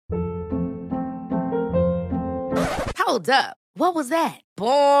Hold up. What was that?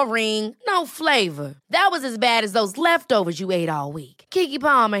 Boring. No flavor. That was as bad as those leftovers you ate all week. Keke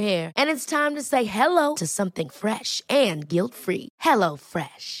Palmer here, and it's time to say hello to something fresh and guilt-free. Hello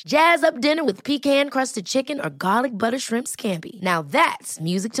Fresh. Jazz up dinner with pecan-crusted chicken or garlic butter shrimp scampi. Now that's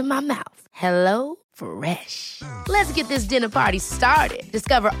music to my mouth. Hello Fresh. Let's get this dinner party started.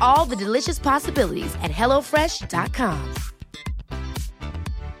 Discover all the delicious possibilities at hellofresh.com.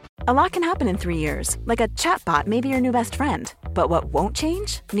 A lot can happen in 3 years, like a chatbot may be your new best friend. But what won't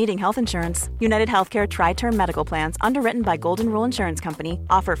change? Needing health insurance. United Healthcare Tri-Term Medical Plans, underwritten by Golden Rule Insurance Company,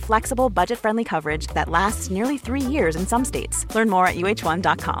 offer flexible, budget-friendly coverage that lasts nearly 3 years in some states. Learn more at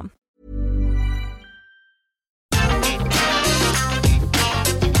uh1.com.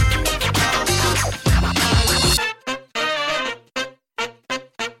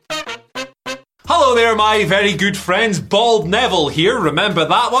 Hello there, my very good friends. Bald Neville here. Remember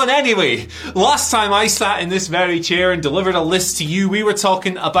that one? Anyway, last time I sat in this very chair and delivered a list to you, we were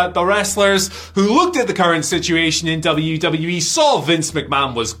talking about the wrestlers who looked at the current situation in WWE, saw Vince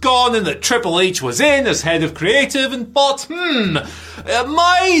McMahon was gone and that Triple H was in as head of creative and thought,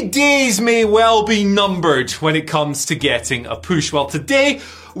 my days may well be numbered when it comes to getting a push. Well, today,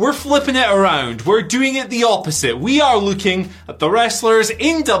 we're flipping it around. We're doing it the opposite. We are looking at the wrestlers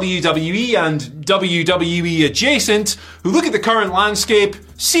in WWE and WWE adjacent who look at the current landscape,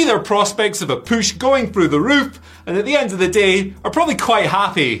 see their prospects of a push going through the roof, and at the end of the day are probably quite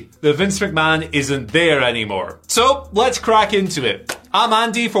happy that Vince McMahon isn't there anymore. So let's crack into it. I'm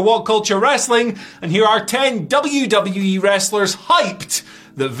Andy for What Culture Wrestling, and here are 10 WWE wrestlers hyped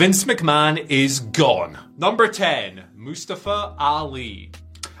that Vince McMahon is gone. Number 10, Mustafa Ali.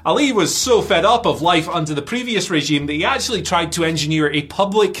 Ali was so fed up of life under the previous regime that he actually tried to engineer a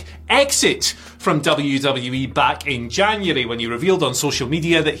public exit from WWE back in January when he revealed on social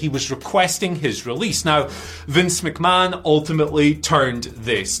media that he was requesting his release. Now, Vince McMahon ultimately turned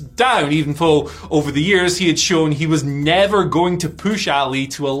this down, even though over the years he had shown he was never going to push Ali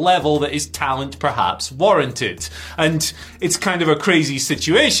to a level that his talent perhaps warranted. And it's kind of a crazy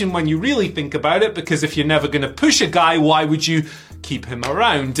situation when you really think about it, because if you're never going to push a guy, why would you keep him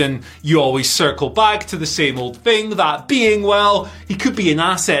around? And you always circle back to the same old thing, that being, well, he could be an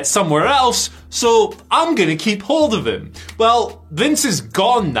asset somewhere else, so I'm gonna keep hold of him. Well, Vince is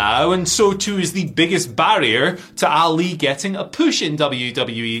gone now, and so too is the biggest barrier to Ali getting a push in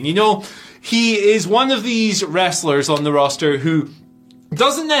WWE. And you know, he is one of these wrestlers on the roster who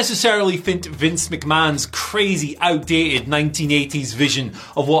doesn't necessarily fit Vince McMahon's crazy, outdated 1980s vision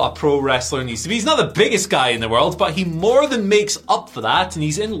of what a pro wrestler needs to be. He's not the biggest guy in the world, but he more than makes up for that, and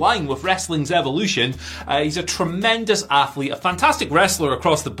he's in line with wrestling's evolution. He's a tremendous athlete, a fantastic wrestler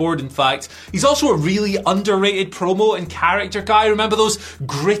across the board, in fact. He's also a really underrated promo and character guy. Remember those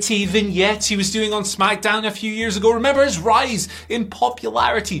gritty vignettes he was doing on SmackDown a few years ago? Remember his rise in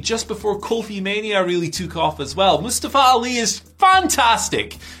popularity just before Kofi Mania really took off as well? Mustafa Ali is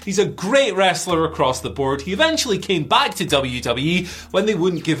fantastic. He's a great wrestler across the board. He eventually came back to WWE when they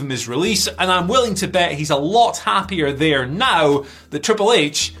wouldn't give him his release, and I'm willing to bet he's a lot happier there now that Triple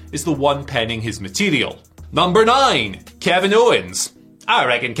H is the one penning his material. Number 9, Kevin Owens. I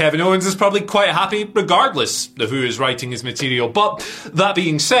reckon Kevin Owens is probably quite happy regardless of who is writing his material. But that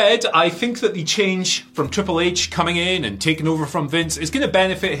being said, I think that the change from Triple H coming in and taking over from Vince is going to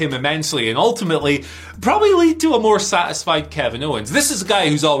benefit him immensely and ultimately probably lead to a more satisfied Kevin Owens. This is a guy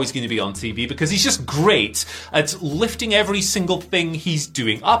who's always going to be on TV because he's just great at lifting every single thing he's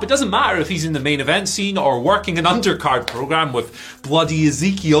doing up. It doesn't matter if he's in the main event scene or working an undercard program with bloody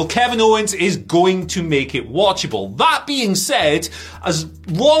Ezekiel. Kevin Owens is going to make it watchable. That being said, as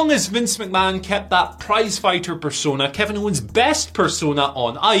long as Vince McMahon kept that prizefighter persona, Kevin Owens' best persona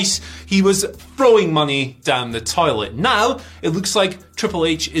on ice, he was throwing money down the toilet. Now, it looks like Triple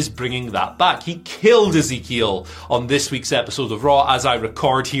H is bringing that back. He killed Ezekiel on this week's episode of Raw as I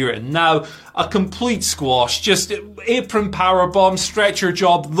record here and now. A complete squash, just apron powerbomb, stretcher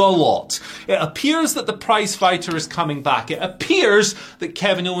job, the lot. It appears that the prize fighter is coming back. It appears that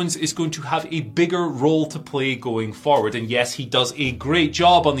Kevin Owens is going to have a bigger role to play going forward. And yes, he does a great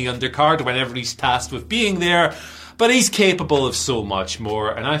job on the undercard whenever he's tasked with being there, but he's capable of so much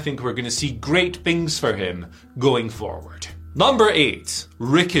more, and I think we're going to see great things for him going forward. Number 8,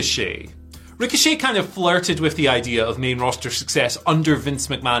 Ricochet. Ricochet kind of flirted with the idea of main roster success under Vince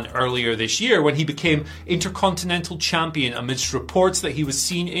McMahon earlier this year when he became Intercontinental Champion amidst reports that he was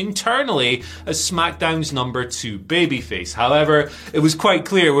seen internally as SmackDown's number 2 babyface. However, it was quite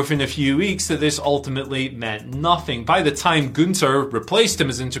clear within a few weeks that this ultimately meant nothing. By the time Gunther replaced him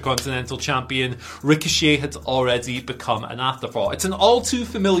as Intercontinental Champion, Ricochet had already become an afterthought. It's an all too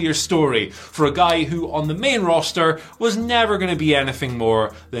familiar story for a guy who on the main roster was never going to be anything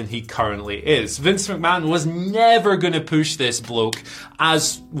more than he currently is. Vince McMahon was never going to push this bloke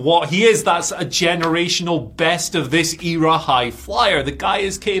as what he is. That's a generational best of this era high flyer. The guy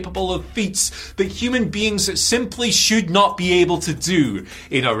is capable of feats that human beings simply should not be able to do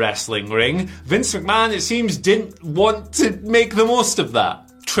in a wrestling ring. Vince McMahon, it seems, didn't want to make the most of that.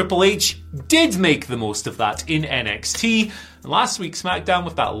 Triple H did make the most of that in NXT. And last week's SmackDown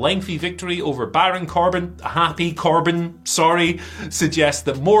with that lengthy victory over Baron Corbin, suggests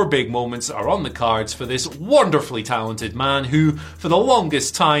that more big moments are on the cards for this wonderfully talented man who, for the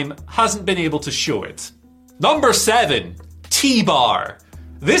longest time, hasn't been able to show it. Number 7, T-Bar.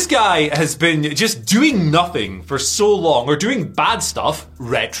 This guy has been just doing nothing for so long, or doing bad stuff,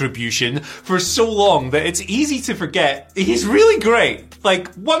 retribution, for so long that it's easy to forget he's really great.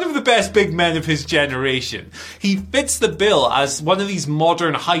 Like, one of the best big men of his generation. He fits the bill as one of these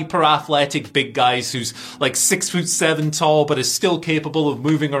modern, hyper-athletic big guys who's like 6'7" tall, but is still capable of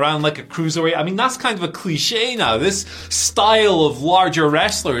moving around like a cruiserweight. I mean, that's kind of a cliche now. This style of larger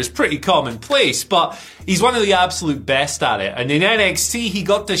wrestler is pretty commonplace, but he's one of the absolute best at it. And in NXT, he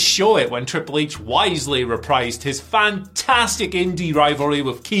got to show it when Triple H wisely reprised his fantastic indie rivalry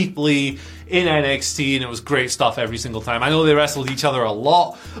with Keith Lee in NXT, and it was great stuff every single time. I know they wrestled each other a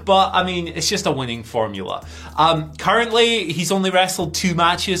lot, but I mean, it's just a winning formula. Currently, he's only wrestled 2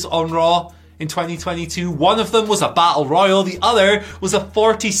 matches on Raw in 2022. One of them was a battle royal, the other was a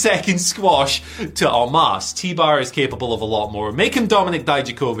 40-second squash to Omos. T-Bar is capable of a lot more. Make him Dominik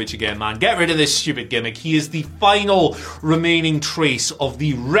Dijakovic again, man. Get rid of this stupid gimmick. He is the final remaining trace of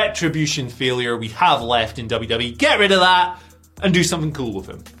the retribution failure we have left in WWE. Get rid of that and do something cool with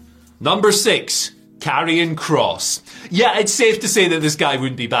him. Number 6, Karrion Kross. Yeah, it's safe to say that this guy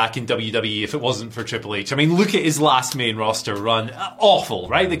wouldn't be back in WWE if it wasn't for Triple H. I mean, look at his last main roster run. Awful,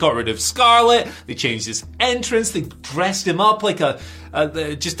 right? They got rid of Scarlett, they changed his entrance, they dressed him up like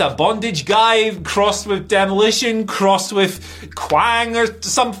just a bondage guy crossed with Demolition, crossed with Quang or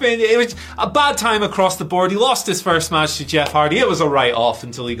something. It was a bad time across the board. He lost his first match to Jeff Hardy. It was a write-off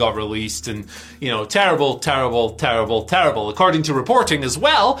until he got released, and, you know, terrible. According to reporting as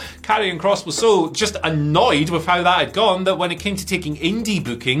well, Karrion Kross was so just annoyed with how that had gone that when it came to taking indie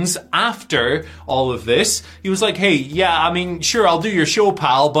bookings after all of this, he was like, hey, yeah, I mean, sure, I'll do your show,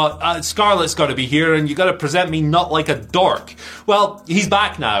 pal, but Scarlett's got to be here and you got to present me not like a dork. Well, he's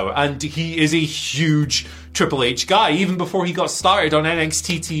back now, and he is a huge Triple H guy. Even before he got started on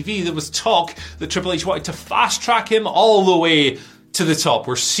NXT TV, there was talk that Triple H wanted to fast track him all the way to the top.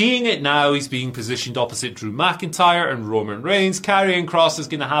 We're seeing it now. He's being positioned opposite Drew McIntyre and Roman Reigns. Karrion Kross is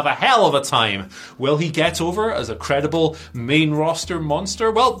going to have a hell of a time. Will he get over as a credible main roster monster?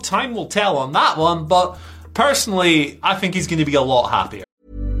 Well, time will tell on that one, but personally, I think he's going to be a lot happier.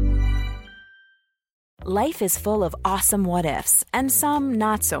 Life is full of awesome what-ifs, and some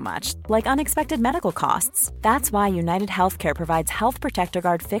not so much, like unexpected medical costs. That's why United Healthcare provides Health Protector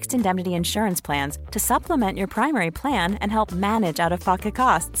Guard fixed indemnity insurance plans to supplement your primary plan and help manage out-of-pocket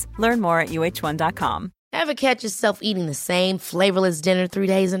costs. Learn more at UH1.com. Ever catch yourself eating the same flavorless dinner 3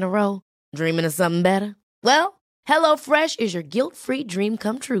 days in a row? Dreaming of something better? Well, HelloFresh is your guilt-free dream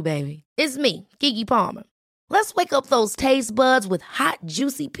come true, baby. It's me, Keke Palmer. Let's wake up those taste buds with hot,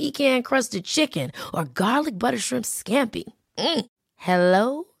 juicy pecan-crusted chicken or garlic butter shrimp scampi.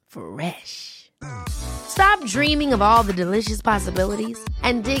 Hello Fresh. Stop dreaming of all the delicious possibilities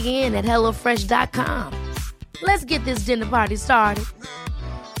and dig in at HelloFresh.com. Let's get this dinner party started.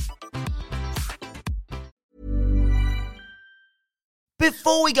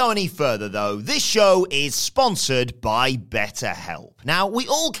 Before we go any further, though, this show is sponsored by BetterHelp. Now, we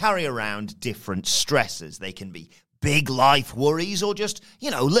all carry around different stressors. They can be big life worries or just,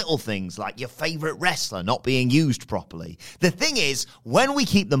 little things like your favorite wrestler not being used properly. The thing is, when we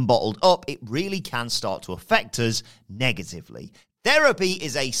keep them bottled up, it really can start to affect us negatively. Therapy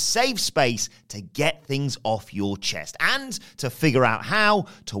is a safe space to get things off your chest and to figure out how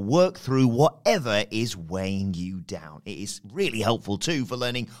to work through whatever is weighing you down. It is really helpful too for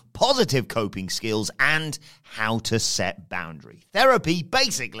learning positive coping skills and how to set boundaries. Therapy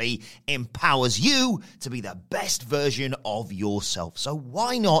basically empowers you to be the best version of yourself. So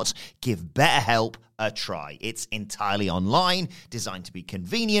why not give BetterHelp a try. It's entirely online, designed to be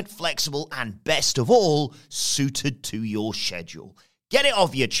convenient, flexible, and best of all, suited to your schedule. Get it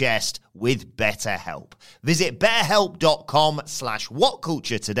off your chest with BetterHelp. Visit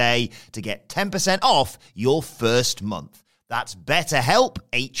betterhelp.com/whatculture today to get 10% off your first month. That's BetterHelp,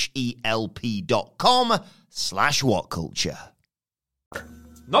 HELP.com/whatculture.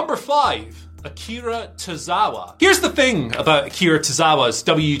 Number 5, Akira Tozawa. Here's the thing about Akira Tozawa's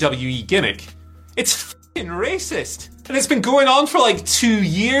WWE gimmick. It's f***ing racist. And it's been going on for like 2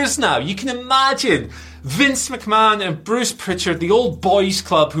 years now. You can imagine Vince McMahon and Bruce Pritchard, the old boys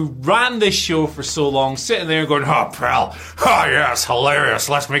club who ran this show for so long, sitting there going, "Oh, pal, oh yes, hilarious,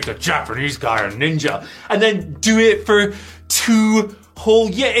 let's make the Japanese guy a ninja." And then do it for 2 whole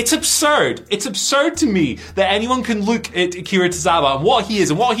years. It's absurd. It's absurd to me that anyone can look at Akira Tozawa and what he is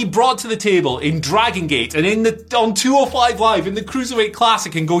and what he brought to the table in Dragon Gate and on 205 Live in the Cruiserweight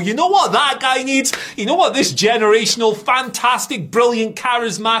Classic and go, you know what that guy needs? You know what this generational, fantastic, brilliant,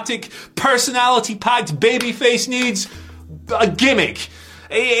 charismatic, personality-packed babyface needs? A gimmick.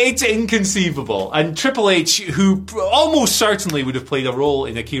 It's inconceivable. And Triple H, who almost certainly would have played a role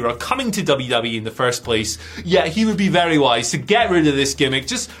in Akira coming to WWE in the first place, yeah, he would be very wise to get rid of this gimmick.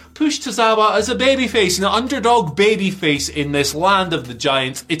 Just push Tozawa as a babyface, an underdog babyface in this land of the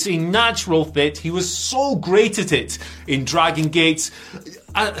giants. It's a natural fit. He was so great at it in Dragon Gate.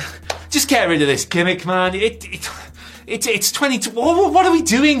 Just get rid of this gimmick, man. It's 22. What are we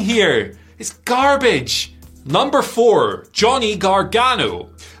doing here? It's garbage. Number 4, Johnny Gargano.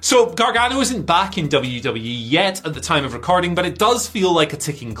 So Gargano isn't back in WWE yet at the time of recording, but it does feel like a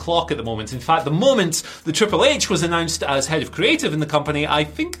ticking clock at the moment. In fact, the moment the Triple H was announced as head of creative in the company, I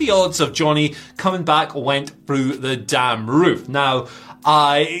think the odds of Johnny coming back went through the damn roof. Now,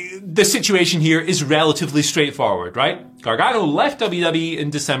 the situation here is relatively straightforward, right? Gargano left WWE in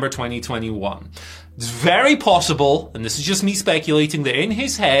December 2021. It's very possible, and this is just me speculating, that in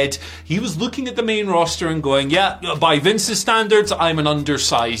his head, he was looking at the main roster and going, yeah, by Vince's standards, I'm an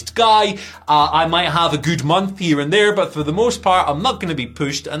undersized guy. I might have a good month here and there, but for the most part, I'm not going to be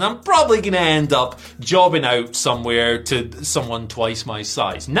pushed, and I'm probably going to end up jobbing out somewhere to someone twice my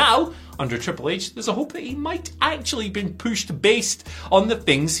size. Now, under Triple H, there's a hope that he might actually been pushed based on the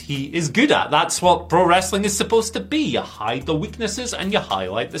things he is good at. That's what pro wrestling is supposed to be. You hide the weaknesses and you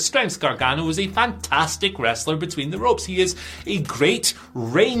highlight the strengths. Gargano is a fantastic wrestler between the ropes. He is a great,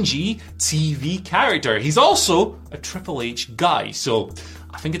 rangy TV character. He's also a Triple H guy, so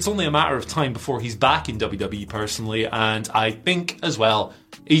I think it's only a matter of time before he's back in WWE personally, and I think as well,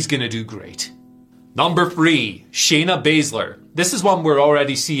 he's gonna do great. Number 3, Shayna Baszler. This is one we're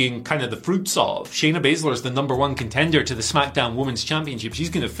already seeing kind of the fruits of. Shayna Baszler is the number 1 contender to the SmackDown Women's Championship. She's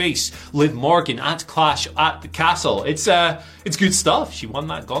going to face Liv Morgan at Clash at the Castle. It's good stuff. She won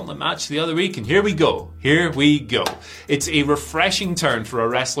that gauntlet match the other week, and here we go. Here we go. It's a refreshing turn for a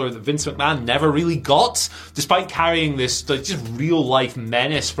wrestler that Vince McMahon never really got, despite carrying this just real-life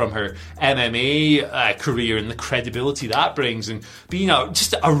menace from her MMA career and the credibility that brings, and being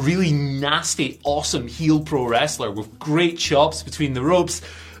just a really nasty, awesome heel pro wrestler with great chops between the ropes.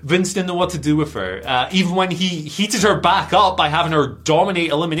 Vince didn't know what to do with her. Even when he heated her back up by having her dominate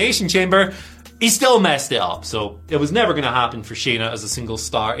Elimination Chamber, he still messed it up. So it was never going to happen for Shayna as a single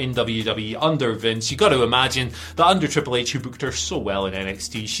star in WWE under Vince. You got to imagine that under Triple H, who booked her so well in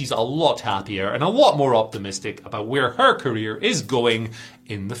NXT, she's a lot happier and a lot more optimistic about where her career is going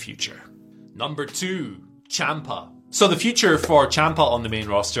in the future. Number 2, Ciampa. So the future for Ciampa on the main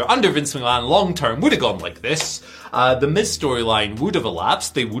roster under Vince McMahon long term would have gone like this. The Miz storyline would have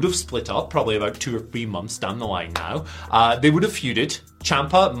elapsed. They would have split up probably about 2 or 3 months down the line now. They would have feuded.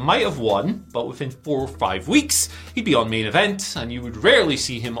 Ciampa might have won, but within 4 or 5 weeks, he'd be on main event, and you would rarely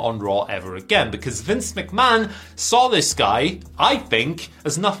see him on Raw ever again, because Vince McMahon saw this guy, I think,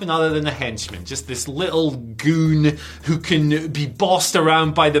 as nothing other than a henchman. Just this little goon who can be bossed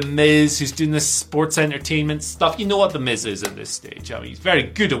around by The Miz, who's doing this sports entertainment stuff. You know what The Miz is at this stage. I mean, he's very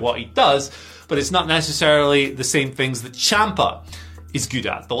good at what he does, but it's not necessarily the same things that Ciampa is good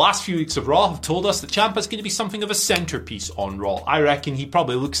at. The last few weeks of Raw have told us that Ciampa's going to be something of a centerpiece on Raw. I reckon he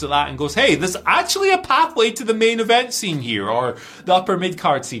probably looks at that and goes, hey, there's actually a pathway to the main event scene here, or the upper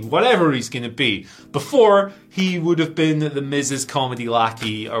mid-card scene, whatever he's going to be. Before, he would have been the Miz's comedy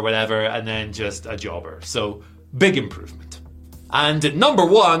lackey or whatever, and then just a jobber. So, big improvement. And at number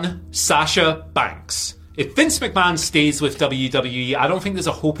 1, Sasha Banks. If Vince McMahon stays with WWE, I don't think there's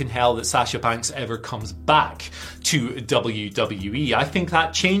a hope in hell that Sasha Banks ever comes back to WWE. I think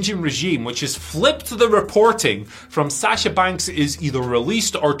that change in regime, which has flipped the reporting from Sasha Banks is either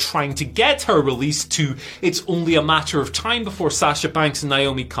released or trying to get her released to it's only a matter of time before Sasha Banks and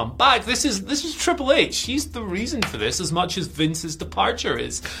Naomi come back. This is Triple H. She's the reason for this as much as Vince's departure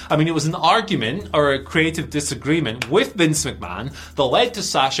is. I mean, it was an argument or a creative disagreement with Vince McMahon that led to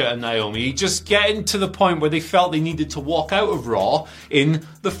Sasha and Naomi just getting to the point where they felt they needed to walk out of Raw in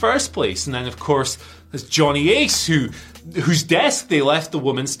the first place. And then, of course, there's Johnny Ace, whose desk they left the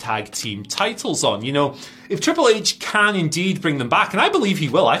women's tag team titles on. You know, if Triple H can indeed bring them back, and I believe he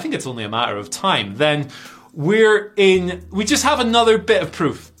will, I think it's only a matter of time, then we just have another bit of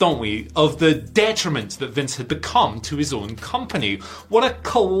proof, don't we, of the detriment that Vince had become to his own company. What a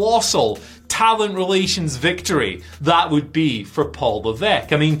colossal talent relations victory that would be for Paul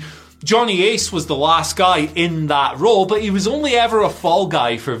Levesque. I mean, Johnny Ace was the last guy in that role, but he was only ever a fall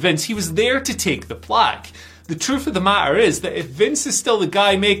guy for Vince. He was there to take the flak. The truth of the matter is that if Vince is still the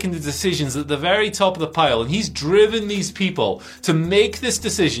guy making the decisions at the very top of the pile, and he's driven these people to make this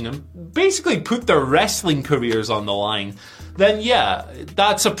decision and basically put their wrestling careers on the line, then yeah,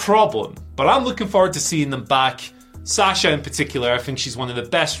 that's a problem. But I'm looking forward to seeing them back. Sasha in particular, I think she's one of the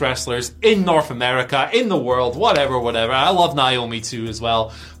best wrestlers in North America, in the world, whatever. I love Naomi too as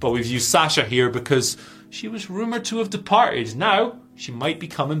well, but we've used Sasha here because she was rumoured to have departed. Now, she might be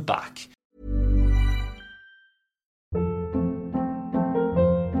coming back.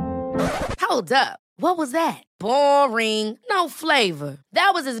 Hold up. What was that? Boring. No flavor.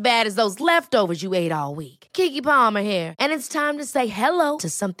 That was as bad as those leftovers you ate all week. Keke Palmer here, and it's time to say hello to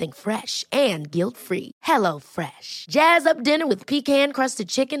something fresh and guilt-free. Hello Fresh. Jazz up dinner with pecan-crusted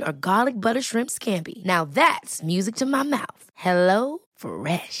chicken or garlic butter shrimp scampi. Now that's music to my mouth. Hello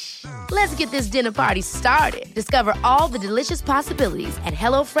Fresh. Let's get this dinner party started. Discover all the delicious possibilities at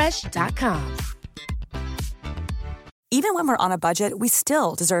HelloFresh.com. Even when we're on a budget, we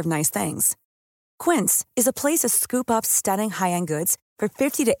still deserve nice things. Quince is a place to scoop up stunning high-end goods for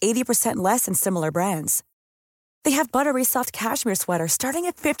 50 to 80% less than similar brands. They have buttery soft cashmere sweaters starting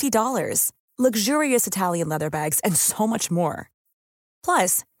at $50, luxurious Italian leather bags, and so much more.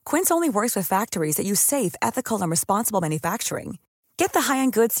 Plus, Quince only works with factories that use safe, ethical, and responsible manufacturing. Get the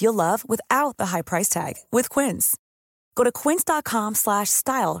high-end goods you'll love without the high price tag with Quince. Go to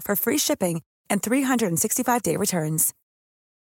quince.com/style for free shipping and 365-day returns.